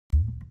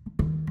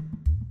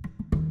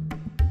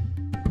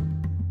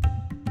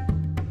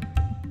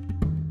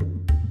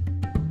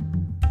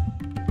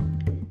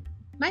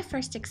My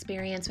first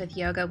experience with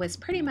yoga was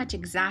pretty much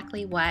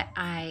exactly what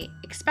I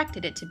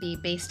expected it to be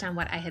based on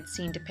what I had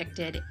seen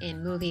depicted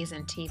in movies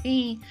and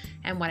TV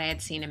and what I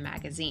had seen in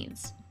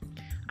magazines.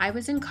 I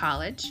was in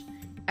college,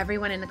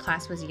 everyone in the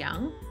class was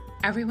young,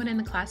 everyone in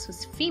the class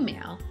was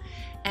female,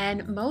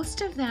 and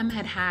most of them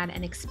had had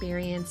an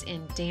experience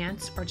in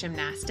dance or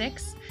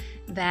gymnastics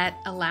that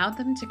allowed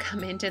them to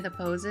come into the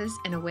poses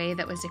in a way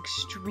that was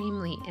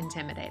extremely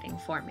intimidating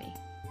for me.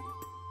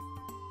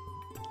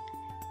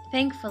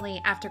 Thankfully,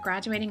 after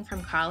graduating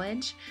from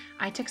college,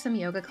 I took some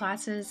yoga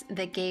classes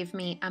that gave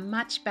me a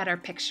much better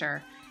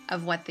picture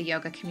of what the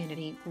yoga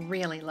community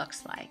really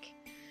looks like.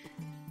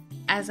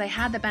 As I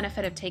had the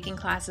benefit of taking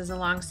classes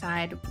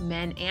alongside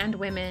men and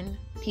women,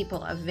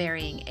 people of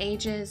varying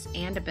ages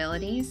and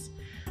abilities,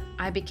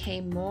 I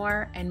became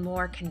more and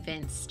more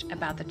convinced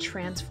about the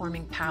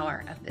transforming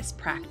power of this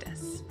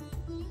practice.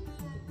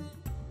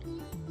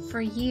 For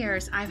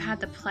years, I've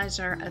had the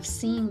pleasure of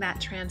seeing that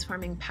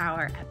transforming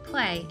power at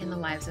play in the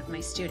lives of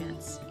my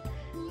students.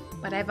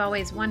 But I've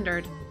always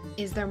wondered,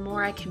 is there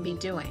more I can be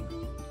doing?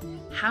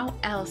 How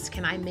else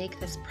can I make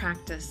this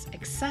practice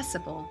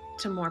accessible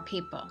to more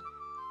people?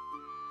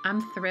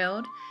 I'm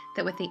thrilled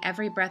that with the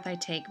Every Breath I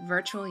Take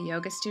virtual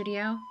yoga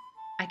studio,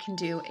 I can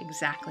do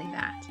exactly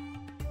that.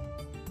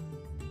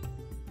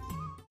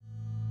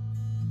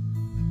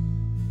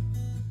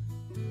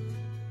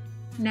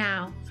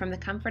 Now, from the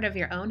comfort of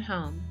your own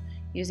home,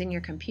 using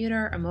your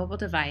computer or mobile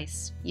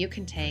device, you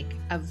can take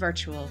a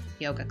virtual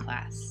yoga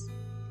class.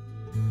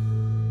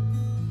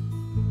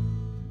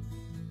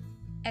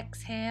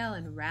 Exhale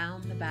and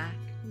round the back,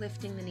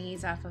 lifting the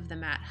knees off of the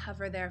mat.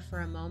 Hover there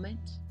for a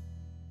moment.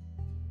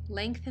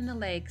 Lengthen the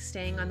legs,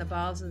 staying on the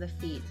balls of the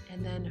feet,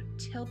 and then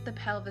tilt the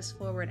pelvis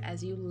forward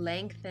as you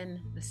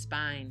lengthen the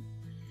spine.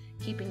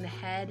 Keeping the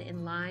head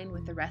in line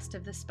with the rest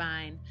of the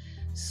spine,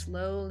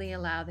 slowly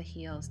allow the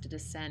heels to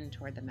descend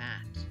toward the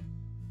mat.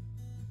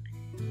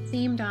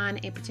 Themed on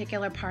a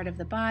particular part of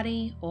the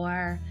body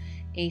or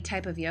a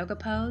type of yoga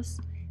pose,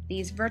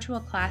 these virtual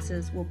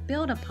classes will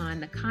build upon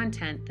the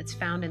content that's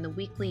found in the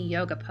weekly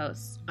yoga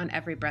posts on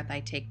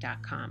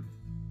everybreathitake.com.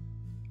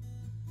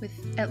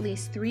 With at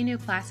least 3 new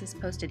classes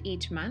posted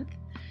each month,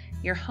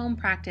 your home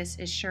practice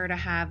is sure to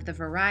have the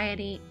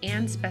variety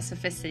and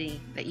specificity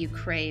that you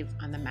crave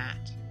on the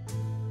mat.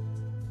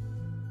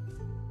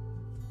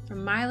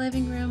 From my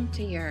living room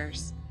to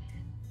yours,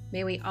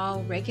 may we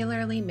all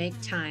regularly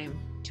make time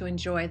to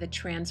enjoy the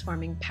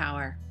transforming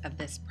power of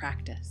this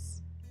practice.